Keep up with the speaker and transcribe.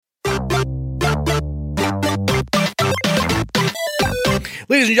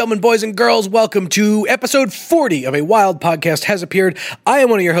Ladies and gentlemen, boys and girls, welcome to episode 40 of A Wild Podcast Has Appeared. I am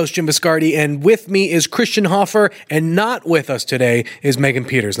one of your hosts, Jim Viscardi, and with me is Christian Hoffer, and not with us today is Megan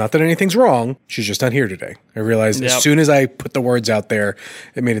Peters. Not that anything's wrong, she's just not here today. I realized as soon as I put the words out there,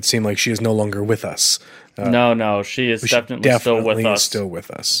 it made it seem like she is no longer with us. No, she is definitely still with us. Still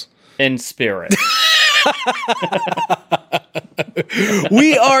with us. In spirit.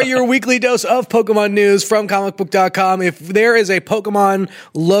 We are your weekly dose of Pokemon news from comicbook.com. If there is a Pokemon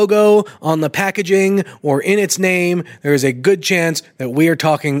logo on the packaging or in its name, there is a good chance that we are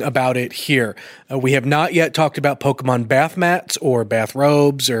talking about it here. We have not yet talked about Pokemon bath mats or bath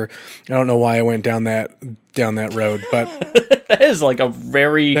robes, or I don't know why I went down that road, but that is like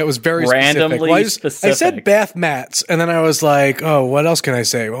that was very randomly specific. I said bath mats, and then I was like, oh, what else can I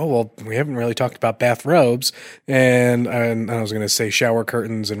say? Well, we haven't really talked about bath robes, and I was going to say shower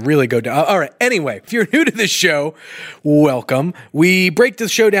curtains and really go down. All right, anyway, if you're new to this show, welcome. We break the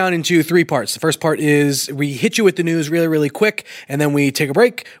show down into three parts. The first part is we hit you with the news really, really quick, and then we take a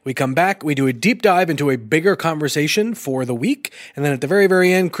break. We come back, we do a deep dive into a bigger conversation for the week, and then at the very,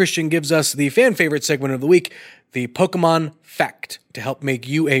 very end, Christian gives us the fan favorite segment of the week, the Pokemon Fact, to help make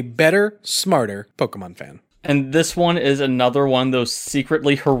you a better, smarter Pokemon fan. And this one is another one of those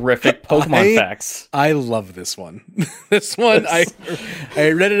secretly horrific Pokemon facts. I love this one. This one, I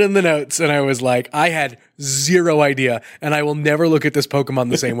read it in the notes, and I was like, I had zero idea, and I will never look at this Pokemon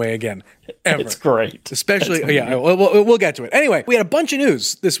the same way again, ever. It's great. Especially, we'll get to it. Anyway, we had a bunch of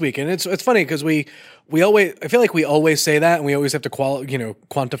news this week, and it's funny because we always, I feel like we always say that, and we always have to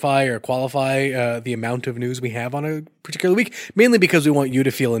quantify or qualify the amount of news we have on a particular week, mainly because we want you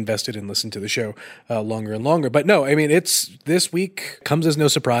to feel invested and listen to the show longer and longer. But no, I mean, this week comes as no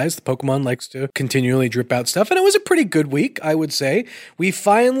surprise. The Pokemon likes to continually drip out stuff, and it was a pretty good week, I would say. We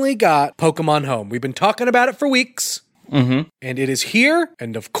finally got Pokemon Home. We've been talking about it for weeks. Mm-hmm. And it is here,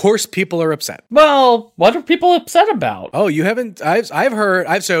 and of course people are upset. Well, what are people upset about? Oh, you haven't?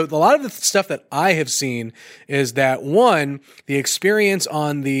 So a lot of the stuff that I have seen is that, one, the experience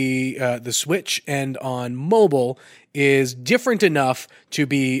on the Switch and on mobile is different enough to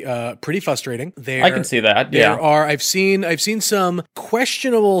be pretty frustrating. I can see that. Yeah, I've seen some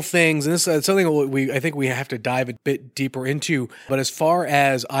questionable things, and this is something I think we have to dive a bit deeper into. But as far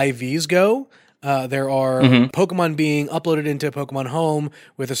as IVs go, there are Pokemon being uploaded into Pokemon Home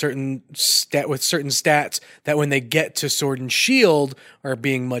with certain stats that when they get to Sword and Shield are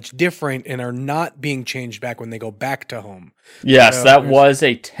being much different and are not being changed back when they go back to Home. Yes, so that was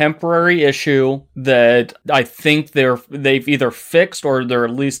a temporary issue that I think they've either fixed or they're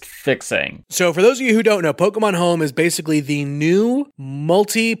at least fixing. So for those of you who don't know, Pokemon Home is basically the new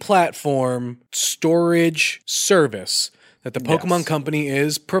multi-platform storage service that the Pokemon Company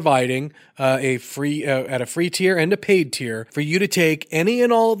is providing at a free tier and a paid tier for you to take any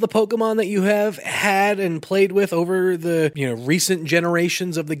and all of the Pokemon that you have had and played with over the recent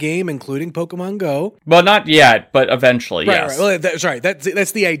generations of the game, including Pokemon Go. Well, not yet, but eventually, yes. Right. Well, that's right.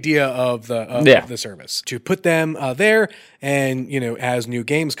 That's the idea of the service, to put them there, and as new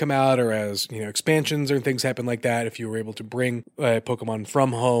games come out or as expansions or things happen like that, if you were able to bring Pokemon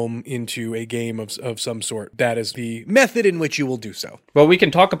from home into a game of some sort, that is the method in which you will do so. Well, we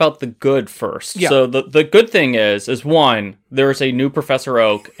can talk about the good first. Yeah. So the good thing is one, there's a new Professor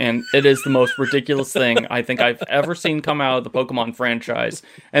Oak, and it is the most ridiculous thing I think I've ever seen come out of the Pokemon franchise.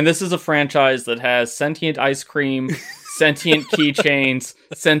 And this is a franchise that has sentient ice cream, sentient keychains,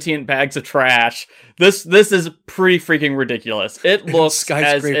 sentient bags of trash. This is pretty freaking ridiculous. It looks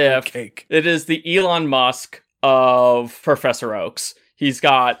as if cake. It is the Elon Musk of Professor Oaks. He's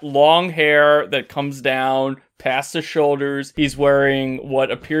got long hair that comes down past his shoulders. He's wearing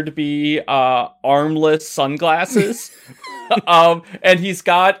what appear to be armless sunglasses. And he's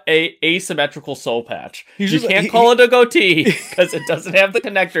got a asymmetrical soul patch. You can't call it a goatee because it doesn't have the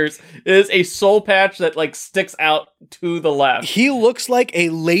connectors. It is a soul patch that sticks out to the left. He looks like a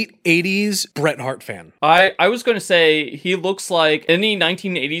late 80s Bret Hart fan. I was going to say he looks like any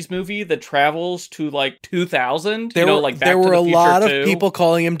 1980s movie that travels to 2000. There were a lot of people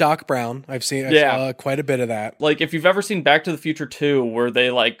calling him Doc Brown. I saw quite a bit of that. If you've ever seen Back to the Future 2, where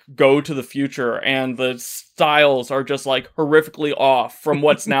they go to the future and the styles are just horrifically off from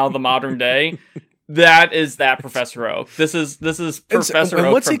what's now the modern day, that is that Professor Oak. This is Professor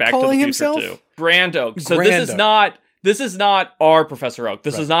Oak from Back to the Future himself? 2. Grand Oak. So this is not our Professor Oak.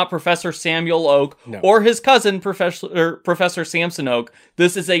 This is not Professor Samuel Oak or his cousin Professor Samson Oak.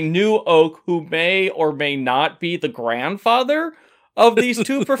 This is a new Oak who may or may not be the grandfather of these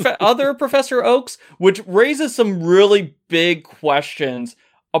two other Professor Oaks, which raises some really big questions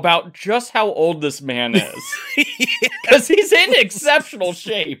about just how old this man is. Because he's in exceptional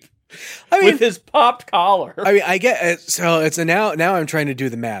shape. I mean, with his popped collar. I mean, I get it. So it's now I'm trying to do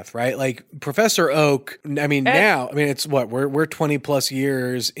the math, right? Like Professor Oak, it's what we're 20 plus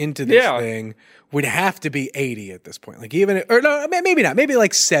years into this thing, would have to be 80 at this point. Like maybe not, maybe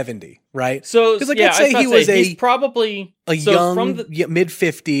like 70, right? So like, let's say he's probably a young mid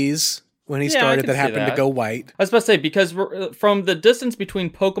 50s. When he started, that happened to go white. I was about to say, because from the distance between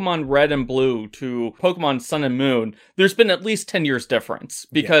Pokemon Red and Blue to Pokemon Sun and Moon, there's been at least 10 years difference.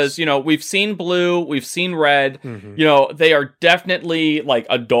 Because, we've seen Blue, we've seen Red. Mm-hmm. They are definitely, like,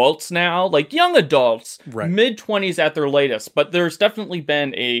 adults now. Like, young adults. Right. Mid-20s at their latest. But there's definitely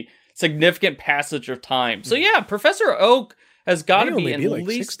been a significant passage of time. So, Professor Oak has got to be at like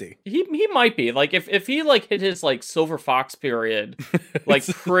least 60. He might be like if he like hit his like Silver Fox period like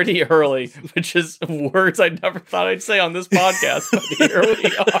pretty early, which is words I never thought I'd say on this podcast. But here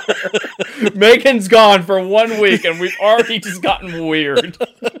we are. Megan's gone for 1 week, and we've already just gotten weird.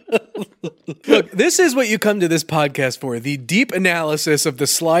 Look, this is what you come to this podcast for: the deep analysis of the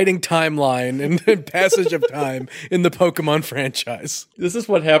sliding timeline and passage of time in the Pokemon franchise. This is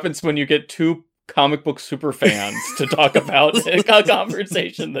what happens when you get two comic book super fans to talk about a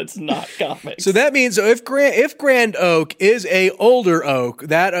conversation that's not comics. So that means if Grand Oak is a older oak,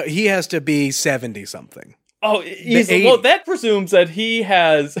 that he has to be 70 something. Oh, that presumes that he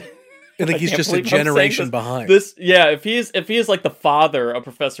has. I think he's just a generation behind. If he is like the father of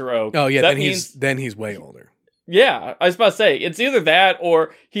Professor Oak. Oh yeah, then he's way older. Yeah, I was about to say, it's either that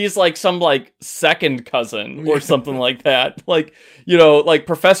or he's like some like second cousin or something like that. Like, like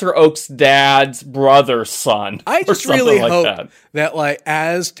Professor Oak's dad's brother's son. I just really hope that like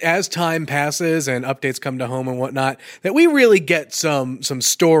as time passes and updates come to home and whatnot, that we really get some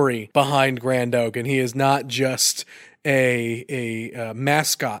story behind Grand Oak and he is not just a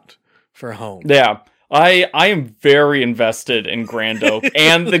mascot for home. Yeah. I am very invested in Grand Oak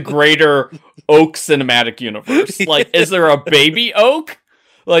and the greater Oak cinematic universe. Like, is there a baby Oak?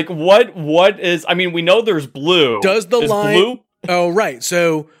 Like, what is... I mean, we know there's Blue. Is Blue? Oh, right.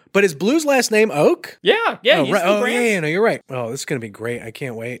 So, but is Blue's last name Oak? Yeah. Oh, right. No, you're right. Oh, this is going to be great. I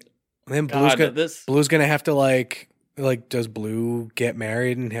can't wait. And then Blue's going to have to, like, does Blue get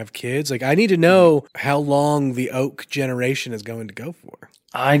married and have kids? Like, I need to know how long the Oak generation is going to go for.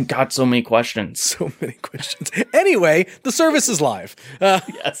 I got so many questions. So many questions. Anyway, the service is live.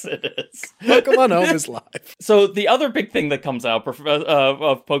 Yes, it is. Pokemon Home is live. So the other big thing that comes out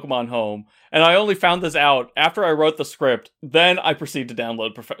of Pokemon Home, and I only found this out after I wrote the script, then I proceed to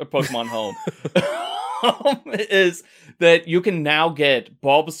download Pokemon Home, is that you can now get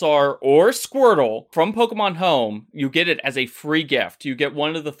Bulbasaur or Squirtle from Pokemon Home. You get it as a free gift. You get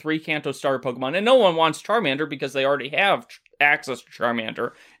one of the 3 Kanto Starter Pokemon, and no one wants Charmander because they already have access to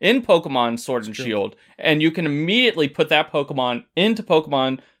Charmander in Pokemon Sword and Shield, and you can immediately put that Pokemon into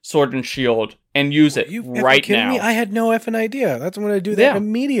Pokemon Sword and Shield and use it right now. Me? I had no effing idea. That's when I do that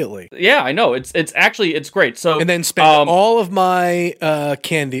immediately. Yeah, I know. It's great. So and then spend all of my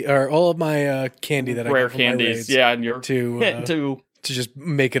candy that rare I get from candies, my raids, and to just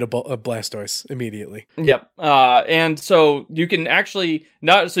make it a Blastoise immediately. Yep. And so you can actually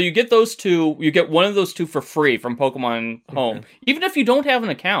you get those two, you get one of those two for free from Pokemon Home, even if you don't have an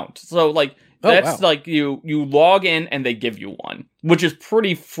account. So like, like you log in and they give you one, which is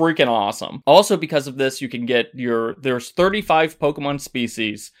pretty freaking awesome. Also, because of this, you can get there's 35 Pokemon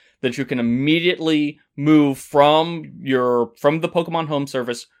species that you can immediately move from the Pokemon Home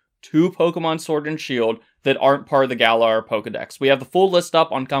service to Pokemon Sword and Shield that aren't part of the Galar Pokedex. We have the full list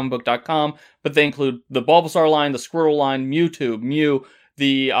up on comicbook.com, but they include the Bulbasaur line, the Squirtle line, Mewtwo, Mew,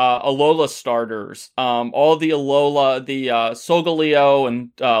 the Alola starters, all the Alola, the Solgaleo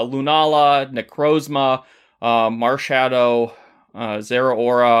and Lunala, Necrozma, Marshadow,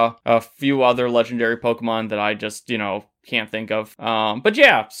 Zeraora, a few other legendary Pokemon that I just, can't think of. But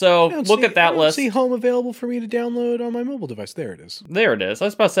yeah, so look at that list. I don't see Home available for me to download on my mobile device. There it is. There it is. I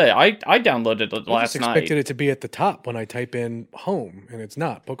was about to say, I downloaded it last night. I expected it to be at the top when I type in Home, and it's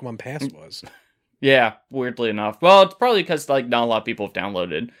not. Pokemon Pass was. Yeah, weirdly enough. Well, it's probably because not a lot of people have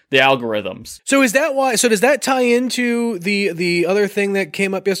downloaded the algorithms. So is that why? So does that tie into the other thing that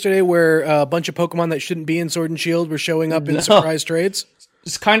came up yesterday, where a bunch of Pokemon that shouldn't be in Sword and Shield were showing up in surprise trades?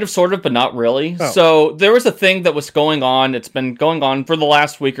 It's kind of, sort of, but not really. Oh. So there was a thing that was going on. It's been going on for the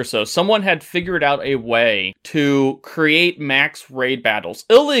last week or so. Someone had figured out a way to create max raid battles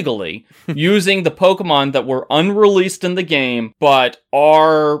illegally using the Pokemon that were unreleased in the game, but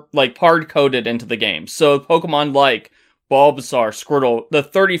are like hard-coded into the game. So Pokemon like Bulbasaur, Squirtle, the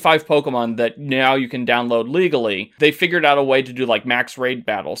 35 Pokemon that now you can download legally, they figured out a way to do like max raid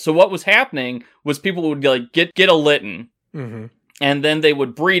battles. So what was happening was people would like get a Litten, and then they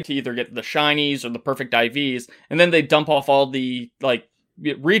would breed to either get the shinies or the perfect IVs, and then they dump off all the like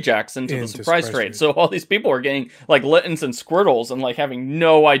rejects into the surprise trade. So all these people are getting like Littens and Squirtles and like having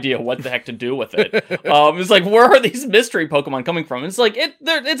no idea what the heck to do with it. It's like, where are these mystery Pokemon coming from? It's like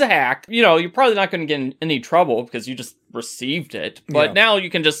it's a hack. You know, you're probably not going to get in any trouble because you just received it. But now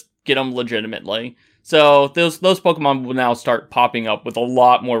you can just get them legitimately. So those Pokemon will now start popping up with a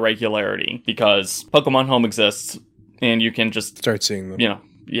lot more regularity because Pokemon Home exists and you can just start seeing them. You know.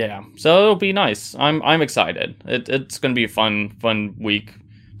 Yeah, so it'll be nice. I'm excited. It's going to be a fun week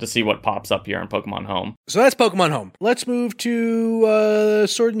to see what pops up here in Pokemon Home. So that's Pokemon Home. Let's move to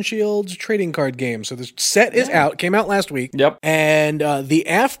Sword and Shield's trading card game. So the set is out, came out last week. Yep. And the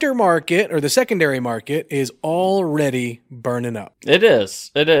aftermarket, or the secondary market, is already burning up. It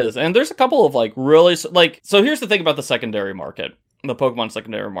is. And there's a couple of like really, like, so here's the thing about the secondary market. The Pokemon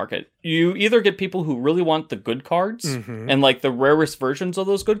secondary market. You either get people who really want the good cards and like the rarest versions of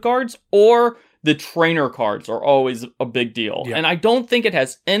those good cards, or the trainer cards are always a big deal. Yeah. And I don't think it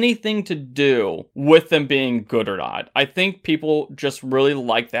has anything to do with them being good or not. I think people just really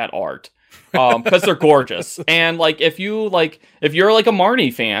like that art. Because they're gorgeous. And like if you're like a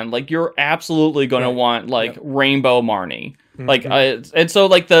Marnie fan, like you're absolutely gonna want like Rainbow Marnie. Like and so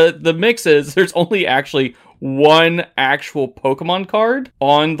like the mix is there's only actually one actual Pokemon card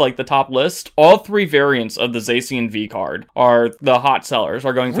on like the top list. All three variants of the Zacian V card are the hot sellers,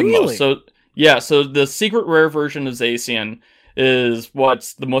 are going for the most. So yeah, so the secret rare version of Zacian is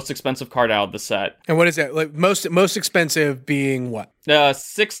what's the most expensive card out of the set. And what is that? Like most expensive being what?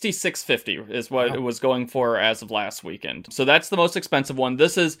 $66.50 is what it was going for as of last weekend. So that's the most expensive one.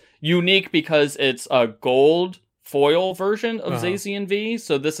 This is unique because it's a gold foil version of Zacian V,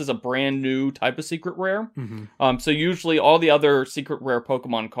 so this is a brand new type of secret rare. So usually all the other secret rare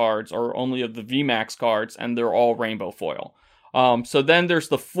Pokemon cards are only of the VMAX cards, and they're all rainbow foil. So then there's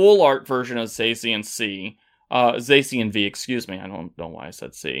the full art version of Zacian V, excuse me. I don't know why I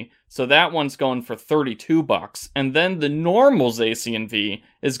said C. So that one's going for $32, and then the normal Zacian V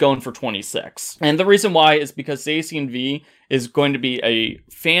is going for $26. And the reason why is because Zacian V is going to be a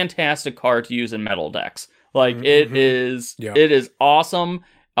fantastic card to use in metal decks. Like it is awesome.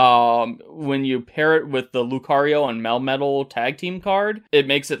 When you pair it with the Lucario and Melmetal tag team card, it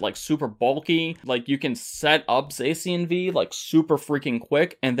makes it like super bulky. Like you can set up Zacian V like super freaking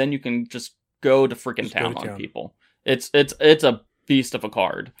quick, and then you can just go to freaking town on people. It's a beast of a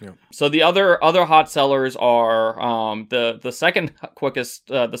card. Yeah. So the other hot sellers are the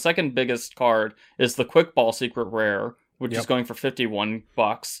second biggest card is the Quick Ball secret rare, which is going for $51.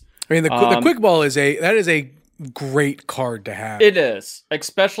 I mean, the Quick Ball is a great card to have. It is,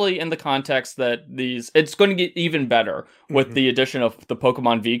 especially in the context that it's going to get even better with the addition of the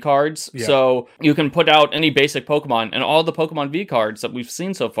Pokemon V cards. Yeah. So you can put out any basic Pokemon, and all the Pokemon V cards that we've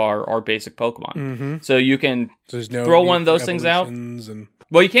seen so far are basic Pokemon. So you can throw one of those things out.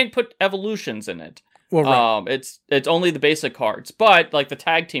 Well, you can't put evolutions in it. Well, right. It's only the basic cards, but like the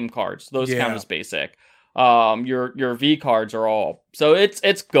tag team cards, those count as basic. Your V cards are all, so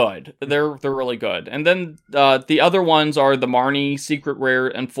it's good. They're really good. And then the other ones are the Marnie secret rare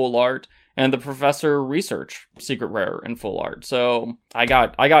and full art, and the Professor Research secret rare and full art. So I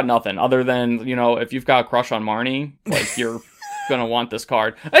got nothing other than, you know, if you've got a crush on Marnie, like you're gonna want this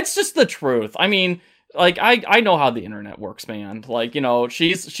card. It's just the truth. I mean, like I know how the internet works, man. Like, you know,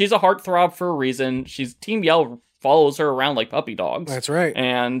 she's a heartthrob for a reason. She's Team Yell follows her around like puppy dogs. That's right.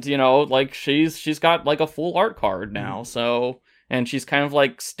 And, you know, like she's got like a full art card now. So, and she's kind of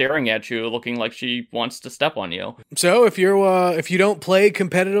like staring at you looking like she wants to step on you. So if you don't play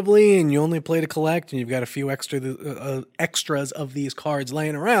competitively and you only play to collect and you've got a few extras of these cards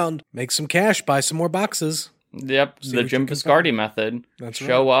laying around, make some cash, buy some more boxes. Yep. The Jim Biscardi method. That's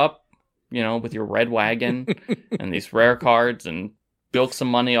Show up, you know, with your red wagon and these rare cards and bilk some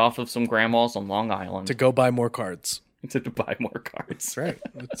money off of some grandmas on Long Island. To go buy more cards. To buy more cards. That's right.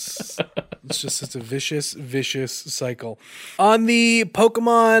 It's a vicious cycle. On the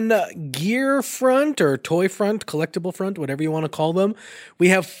Pokemon gear front, or toy front, collectible front, whatever you want to call them, we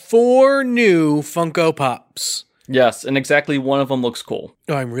have 4 new Funko Pops. Yes, and exactly one of them looks cool.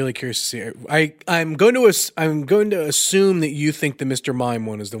 Oh, I'm really curious to see it. I'm going to assume that you think the Mr. Mime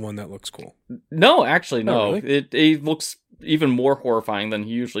one is the one that looks cool. No, actually, no. Oh, really? It looks even more horrifying than he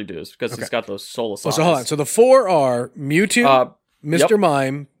usually does because he's got those soulless eyes. So hold on. So the 4 are Mewtwo, Mr.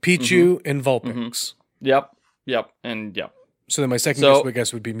 Mime, Pichu, and Vulpix. Yep. And yep. So then my second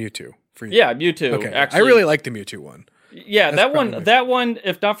guess would be Mewtwo for you. Yeah, Mewtwo. Okay. Actually, I really like the Mewtwo one. Yeah, that one,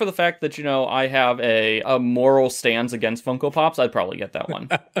 if not for the fact that, I have a moral stance against Funko Pops, I'd probably get that one.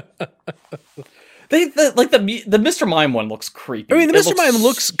 The Mr. Mime one looks creepy. I mean, the Mr. Mime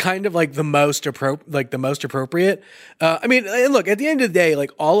looks kind of like the most appropriate. I mean, and look, at the end of the day,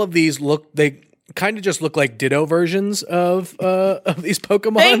 like all of these they kind of just look like Ditto versions of these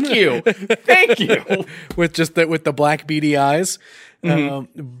Pokemon. Thank you. with the black beady eyes. But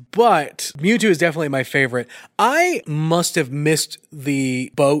Mewtwo is definitely my favorite. I must have missed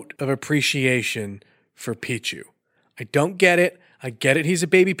the boat of appreciation for Pichu. I don't get it. I get it. He's a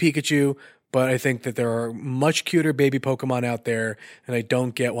baby Pikachu. But I think that there are much cuter baby Pokemon out there, and I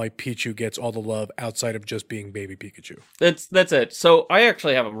don't get why Pichu gets all the love outside of just being baby Pikachu. That's it. So I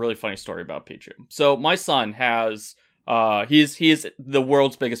actually have a really funny story about Pichu. So my son has, he's the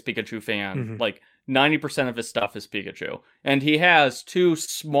world's biggest Pikachu fan. Mm-hmm. Like 90% of his stuff is Pikachu, and he has two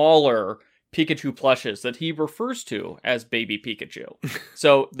smaller Pikachu plushes that he refers to as baby Pikachu.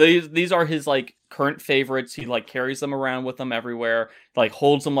 So these are his like current favorites. He like carries them around with him everywhere, like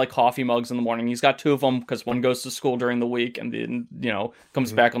holds them like coffee mugs in the morning. He's got two of them because one goes to school during the week and then,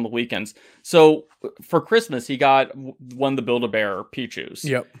 comes back on the weekends. So for Christmas, he got one of the Build-A-Bear Pichus.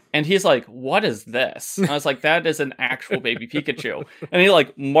 Yep. And he's like, what is this? And I was like, that is an actual baby Pikachu. And he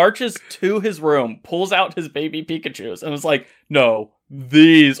like marches to his room, pulls out his baby Pikachus and was like, no,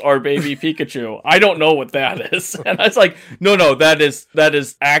 these are baby Pikachu. I don't know what that is. And I was like, no, that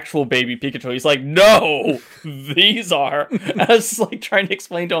is actual baby Pikachu. He's like, no, these are. And I was like trying to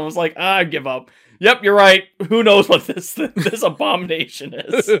explain to him. I was like, I give up. Yep, you're right. Who knows what this abomination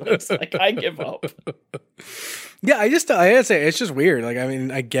is? It's like, I give up. Yeah, I gotta say, it's just weird. Like, I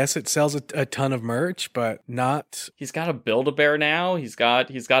mean, I guess it sells a ton of merch, but not. He's got a Build-A-Bear now. He's got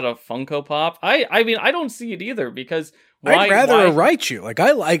a Funko Pop. I mean, I don't see it either because. I'd rather a Raichu. Like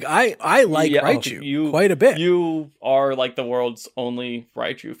I like Raichu quite a bit. You are like the world's only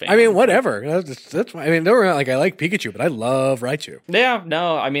Raichu fan. I mean, whatever. That's I mean, don't like I like Pikachu, but I love Raichu. Yeah,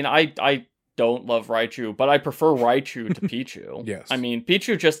 no, I mean, I don't love Raichu, but I prefer Raichu to Pichu. Yes. I mean,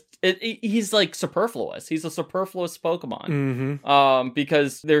 Pichu he's like superfluous. He's a superfluous Pokemon. Mm-hmm.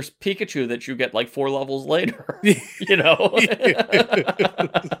 Because there's Pikachu that you get like 4 levels later. You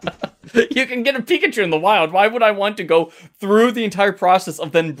can get a Pikachu in the wild. Why would I want to go through the entire process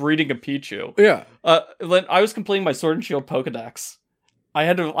of then breeding a Pichu? Yeah. When I was completing my Sword and Shield Pokedex, I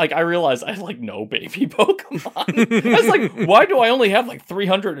had to, I realized I had, no baby Pokemon. I was like, why do I only have,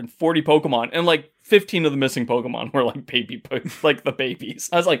 340 Pokemon? And, 15 of the missing Pokemon were, the babies.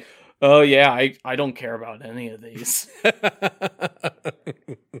 I was like, oh, yeah, I don't care about any of these.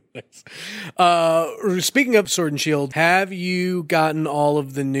 Nice. Speaking of Sword and Shield, have you gotten all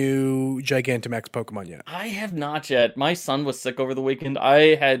of the new Gigantamax Pokemon yet? I have not yet. My son was sick over the weekend.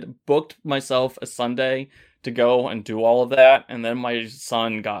 I had booked myself a Sunday to go and do all of that, and then my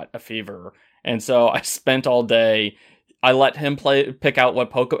son got a fever, and so I spent all day. I let him pick out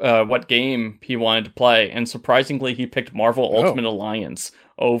what game he wanted to play, and surprisingly, he picked Marvel Ultimate Alliance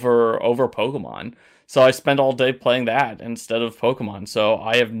over Pokemon. So I spent all day playing that instead of Pokemon. So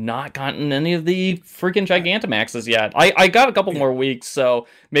I have not gotten any of the freaking Gigantamaxes yet. I got a couple more weeks, so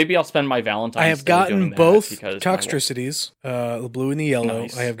maybe I'll spend my Valentine's Day. I have gotten both Toxtricities, the blue and the yellow.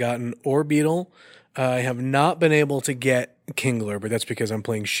 Nice. I have gotten Orbeetle. I have not been able to get Kingler, but that's because I'm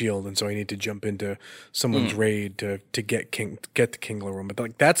playing Shield, and so I need to jump into someone's raid to get the Kingler one.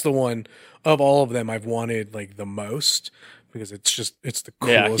 But that's the one of all of them I've wanted the most. Because it's the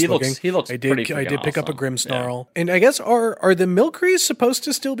coolest looking. He looks pretty I did pick awesome. up a Grimmsnarl. Yeah. And I guess are the Milcrees supposed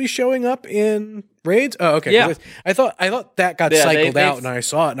to still be showing up in raids? Oh, okay. Yeah. I thought that got cycled out, and I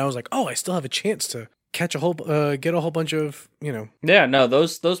saw it, and I was like, oh, I still have a chance to catch get a whole bunch of, Yeah, no,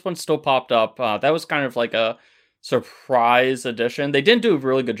 those ones still popped up. That was kind of like a surprise addition. They didn't do a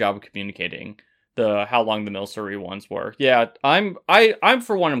really good job of communicating how long the Milcery ones were. Yeah, I'm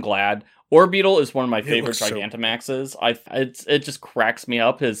for one, I'm glad. Orbeetle is one of my favorite Gigantamaxes. It just cracks me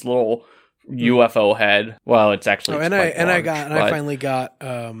up. His little UFO head. Well, it's actually I finally got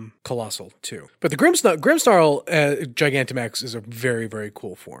Colossal too. But the Grimmsnarl Gigantamax is a very, very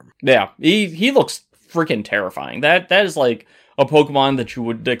cool form. Yeah, he looks freaking terrifying. That is like a Pokemon that you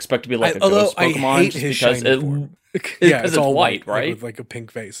would expect to be a ghost Pokemon. I hate his shiny form. Yeah, it's all white, right? With a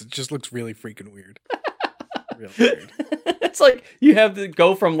pink face. It just looks really freaking weird. Really weird. It's like you have to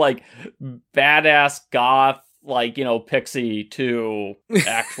go from badass goth, pixie to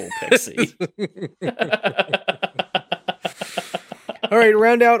actual pixie. All right,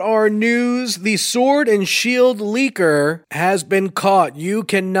 round out our news. The Sword and Shield leaker has been caught. You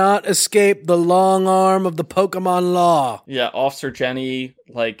cannot escape the long arm of the Pokemon law. Yeah, Officer Jenny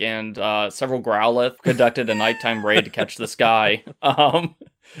and several Growlithe conducted a nighttime raid to catch this guy.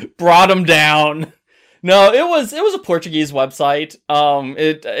 Brought him down. No, it was a Portuguese website.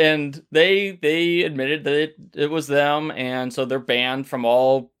 They admitted that it was them, and so they're banned from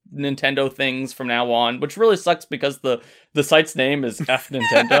all Nintendo things from now on, which really sucks because the site's name is F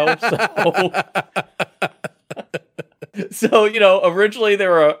Nintendo. So originally they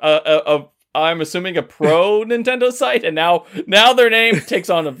were I'm assuming a pro Nintendo site, and now their name takes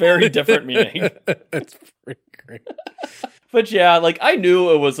on a very different meaning. That's pretty great. But yeah, like, I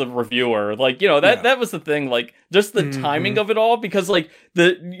knew it was a reviewer. Like, that was the thing, like, just the timing of it all, because, like,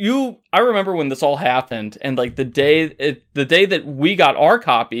 I remember when this all happened, and, like, the day that we got our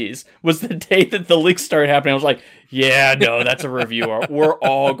copies was the day that the leaks started happening. I was like, yeah, no, that's a reviewer. We're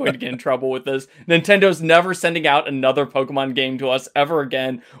all going to get in trouble with this. Nintendo's never sending out another Pokemon game to us ever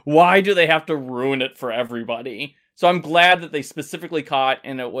again. Why do they have to ruin it for everybody? So I'm glad that they specifically caught,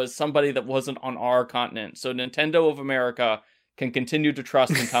 and it was somebody that wasn't on our continent. So Nintendo of America can continue to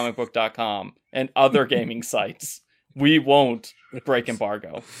trust in comicbook.com and other gaming sites. We won't break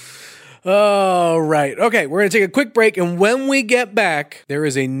embargo. All right. Okay, we're going to take a quick break, and when we get back, there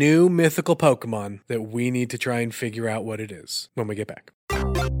is a new mythical Pokemon that we need to try and figure out what it is when we get back.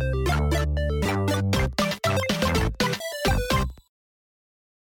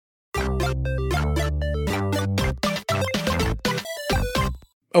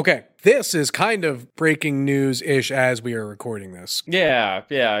 Okay, this is kind of breaking news-ish as we are recording this. Yeah.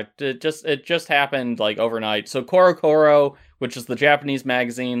 It just happened like overnight. So CoroCoro, which is the Japanese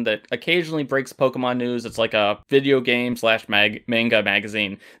magazine that occasionally breaks Pokemon news, it's like a video game / manga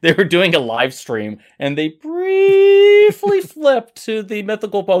magazine. They were doing a live stream, and they briefly flipped to the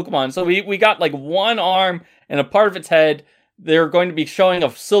mythical Pokemon. So we got like one arm and a part of its head. They're going to be showing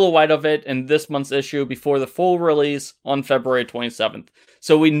a silhouette of it in this month's issue before the full release on February 27th.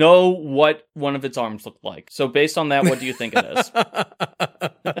 So we know what one of its arms looked like. So based on that, what do you think it is?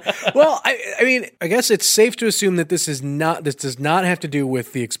 Well, I mean, I guess it's safe to assume that this does not have to do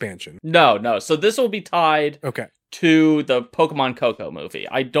with the expansion. No. So this will be tied to the Pokemon Coco movie.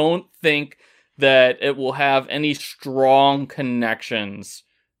 I don't think that it will have any strong connections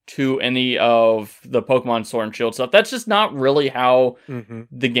to any of the Pokemon Sword and Shield stuff. That's just not really how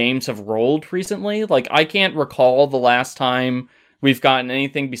the games have rolled recently. Like, I can't recall the last time we've gotten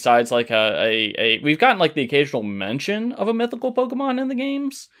anything besides like we've gotten like the occasional mention of a mythical Pokemon in the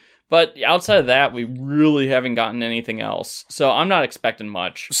games. But outside of that, we really haven't gotten anything else. So I'm not expecting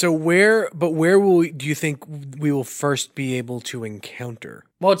much. So where do you think we will first be able to encounter?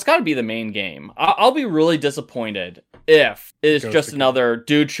 Well, it's got to be the main game. I'll be really disappointed if it's just another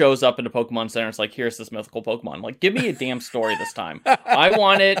dude shows up in a Pokemon Center. It's like, here's this mythical Pokemon. Like, give me a damn story this time. I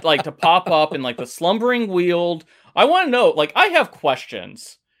want it like to pop up in like the Slumbering Weald. I want to know, like, I have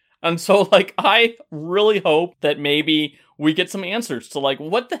questions. And so, like, I really hope that maybe we get some answers to, like,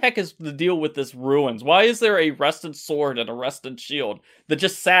 what the heck is the deal with this ruins? Why is there a rusted sword and a rusted shield that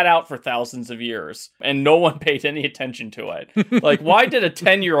just sat out for thousands of years and no one paid any attention to it? Like, why did a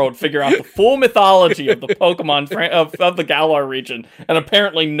 10-year-old figure out the full mythology of the Pokemon of the Galar region, and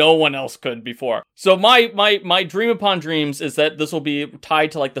apparently no one else could before? So my dream upon dreams is that this will be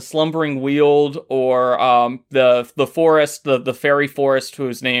tied to, like, the Slumbering Weald or the forest, the fairy forest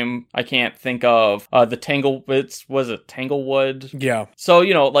whose name I can't think of. Tanglewood. Yeah. So,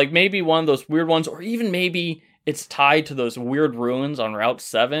 like maybe one of those weird ones, or even maybe it's tied to those weird ruins on Route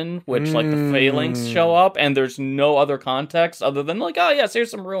 7, which like the Phalanx show up, and there's no other context other than like, oh yes, here's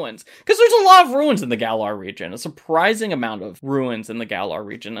some ruins. Because there's a lot of ruins in the Galar region, a surprising amount of ruins in the Galar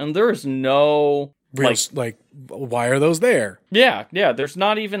region, and there is no... Like, why are those there? Yeah, there's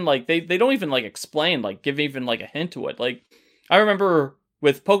not even like, they don't even like explain, like give even like a hint to it. Like, I remember...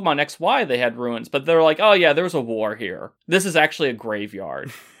 with Pokemon XY, they had ruins, but they're like, oh yeah, there was a war here. This is actually a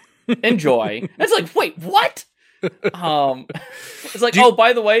graveyard. Enjoy. It's like, wait, what? It's like, oh,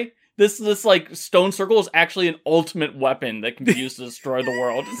 by the way, this like stone circle is actually an ultimate weapon that can be used to destroy the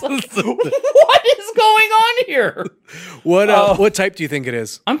world. It's like, what is going on here? What type do you think it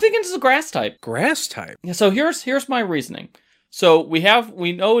is? I'm thinking it's a grass type. Grass type. Yeah. So here's my reasoning. So we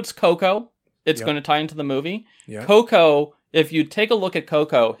know it's Coco. It's going to tie into the movie. Yep. Coco. If you take a look at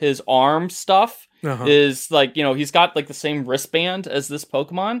Coco, his arm stuff is like, he's got like the same wristband as this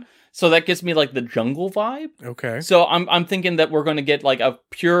Pokemon. So that gives me like the jungle vibe. Okay. So I'm thinking that we're going to get like a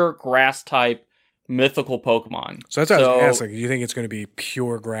pure grass type mythical Pokemon. So that's what I was going to ask. Like, do you think it's going to be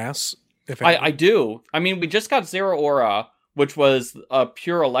pure grass? I do. I mean, we just got Zeraora, which was a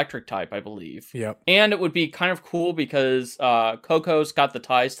pure electric type, I believe. Yep. And it would be kind of cool because Coco's got the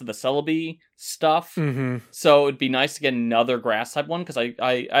ties to the Celebi stuff. Mm-hmm. So it'd be nice to get another grass type one, because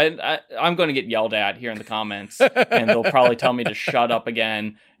I'm going to get yelled at here in the comments, and they'll probably tell me to shut up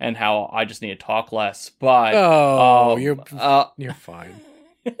again and how I just need to talk less. But you're fine.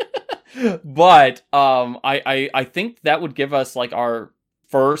 But I think that would give us like our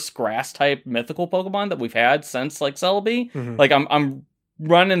first grass type mythical Pokemon that we've had since like Celebi. Mm-hmm. Like I'm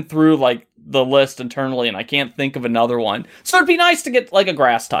running through like the list internally, and I can't think of another one. So it'd be nice to get like a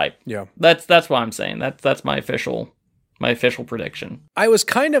grass type. Yeah, that's what I'm saying. That's my official prediction. I was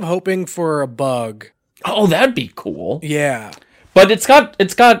kind of hoping for a bug. Oh, that'd be cool. Yeah, but it's got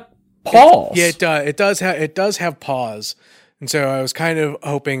paws. It does have paws, and so I was kind of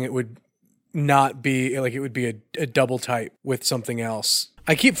hoping it would not be like, it would be a double type with something else.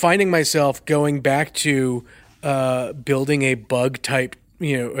 I keep finding myself going back to building a bug type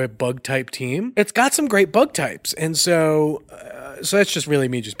team. It's got some great bug types, and so that's just really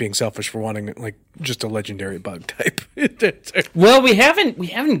me just being selfish for wanting like just a legendary bug type. Well, we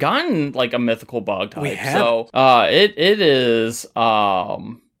haven't gotten like a mythical bug type, so it is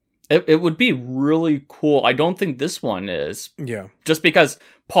it would be really cool. I don't think this one is. Yeah, just because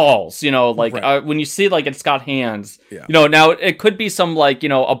paws, like right. When you see like it's got hands, now it could be some like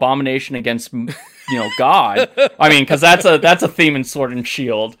abomination against God. I mean, because that's a theme in Sword and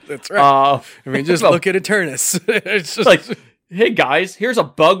Shield. That's right. I mean, just look at Eternus. It's just like, hey guys, here's a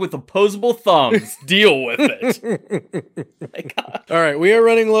bug with opposable thumbs. Deal with it. All right, we are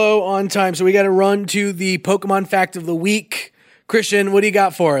running low on time, so we got to run to the Pokemon fact of the week. Christian, what do you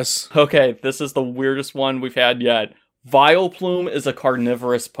got for us? Okay, this is the weirdest one we've had yet. Vileplume is a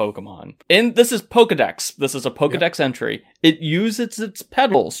carnivorous Pokemon. And this is Pokedex. This is a Pokedex entry. It uses its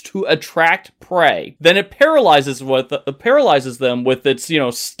petals to attract prey. Then it paralyzes them with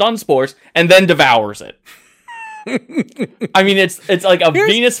its, stun spores, and then devours it. I mean, it's like a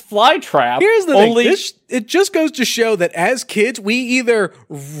Venus flytrap. Here's the thing. It just goes to show that as kids, we either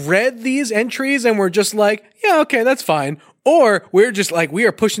read these entries and we're just like, yeah, okay, that's fine. Or we're just like, we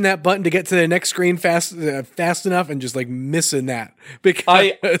are pushing that button to get to the next screen fast enough and just like missing that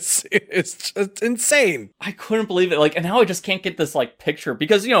because it's just insane. I couldn't believe it. Like, and now I just can't get this like picture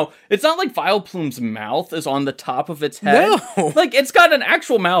because, it's not like Vileplume's mouth is on the top of its head. No. Like, it's got an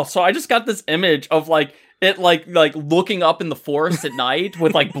actual mouth. So I just got this image of like, it like looking up in the forest at night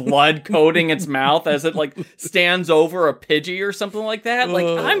with like blood coating its mouth as it like stands over a Pidgey or something like that.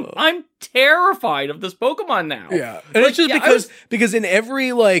 Like I'm terrified of this Pokemon now. Yeah, and it's just because in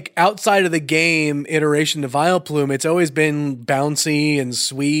every like outside of the game iteration of Vileplume, it's always been bouncy and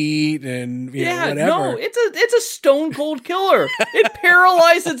sweet and whatever. No, it's a stone cold killer. It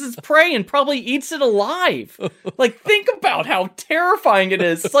paralyzes its prey and probably eats it alive. Like think about how terrifying it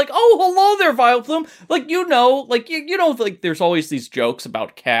is. It's like, oh, hello there, Vileplume. Like like there's always these jokes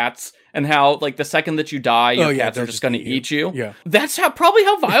about cats and how like the second that you die, your cats are just going to eat you. Yeah, that's probably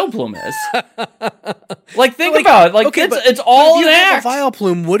how Vileplume is. Like think about it. Like okay, it's all an act.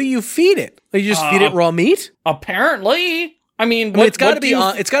 Vileplume, what do you feed it? Like, you just feed it raw meat? Apparently. I mean, it's got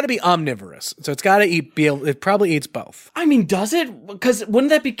to be omnivorous. So it's got to eat. It probably eats both. I mean, does it? Because wouldn't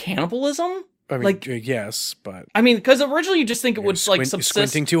that be cannibalism? I mean, like yes, but I mean, because originally you just think it would like subsist.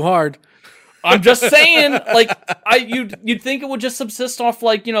 Squinting too hard. I'm just saying, like, you'd think it would just subsist off,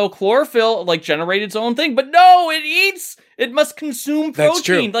 like, chlorophyll, like, generate its own thing. But no, it must consume protein. That's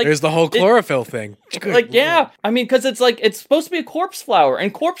true. Like, there's the whole chlorophyll thing. Like, yeah. I mean, because it's supposed to be a corpse flower.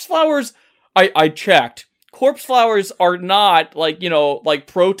 And corpse flowers, I checked. Corpse flowers are not, like, like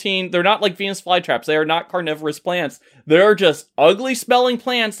protein. They're not like Venus flytraps. They are not carnivorous plants. They're just ugly-smelling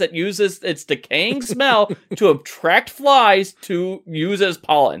plants that uses its decaying smell to attract flies to use as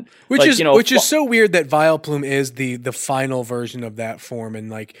pollen. Which is so weird that Vileplume is the final version of that form, and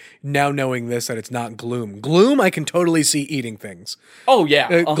like now knowing this that it's not Gloom. Gloom, I can totally see eating things. Oh yeah,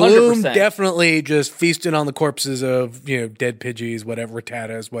 100%. Gloom definitely just feasting on the corpses of dead Pidgeys, whatever,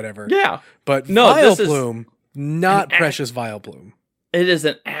 Rattatas, whatever. Yeah, but no, Vileplume, not precious Vileplume. It is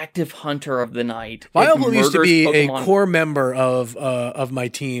an active hunter of the night. Vileplume used to be Pokemon. A core member of my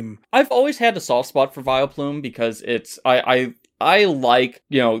team. I've always had a soft spot for Vileplume because I like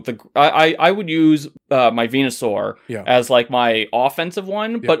I would use my Venusaur as like my offensive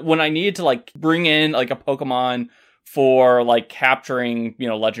one, but when I needed to like bring in like a Pokemon for like capturing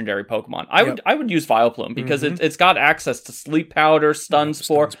legendary Pokemon, I would use Vileplume because it's got access to Sleep Powder, Stun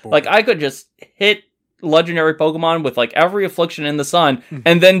Spore. Like I could just hit legendary Pokemon with like every affliction in the sun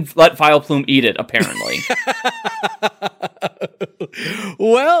and then let Vileplume eat it, apparently.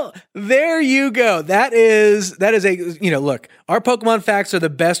 Well, there you go. That is a, look, our Pokemon facts are the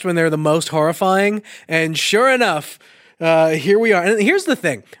best when they're the most horrifying. And sure enough, here we are. And here's the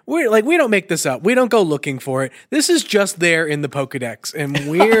thing. We don't make this up. We don't go looking for it. This is just there in the Pokedex. And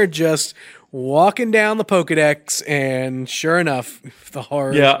we're just walking down the Pokedex, and sure enough, the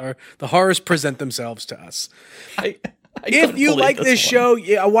horrors present themselves to us. If you like this show,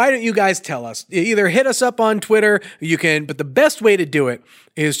 why don't you guys tell us? Either hit us up on Twitter, but the best way to do it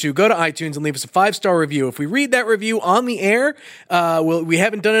is to go to iTunes and leave us a 5-star review. If we read that review on the air, we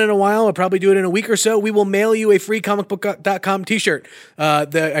haven't done it in a while. We'll probably do it in a week or so. We will mail you a free comicbook.com t-shirt.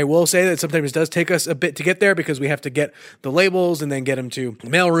 I will say that sometimes it does take us a bit to get there because we have to get the labels and then get them to the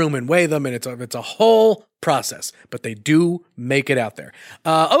mailroom and weigh them, and it's a whole process, but they do make it out there.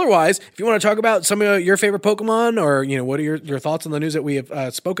 Otherwise, if you want to talk about some of your favorite Pokemon, or what are your thoughts on the news that we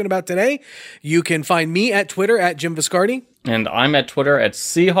have spoken about today, you can find me at Twitter at Jim Viscardi. And I'm at Twitter at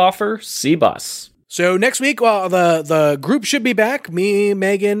Seahoffer, Cbus. So next week, the group should be back, me,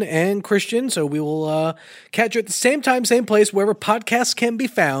 Megan, and Christian. So we will catch you at the same time, same place, wherever podcasts can be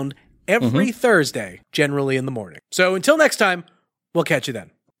found every Thursday, generally in the morning. So until next time, we'll catch you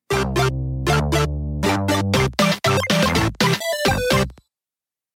then.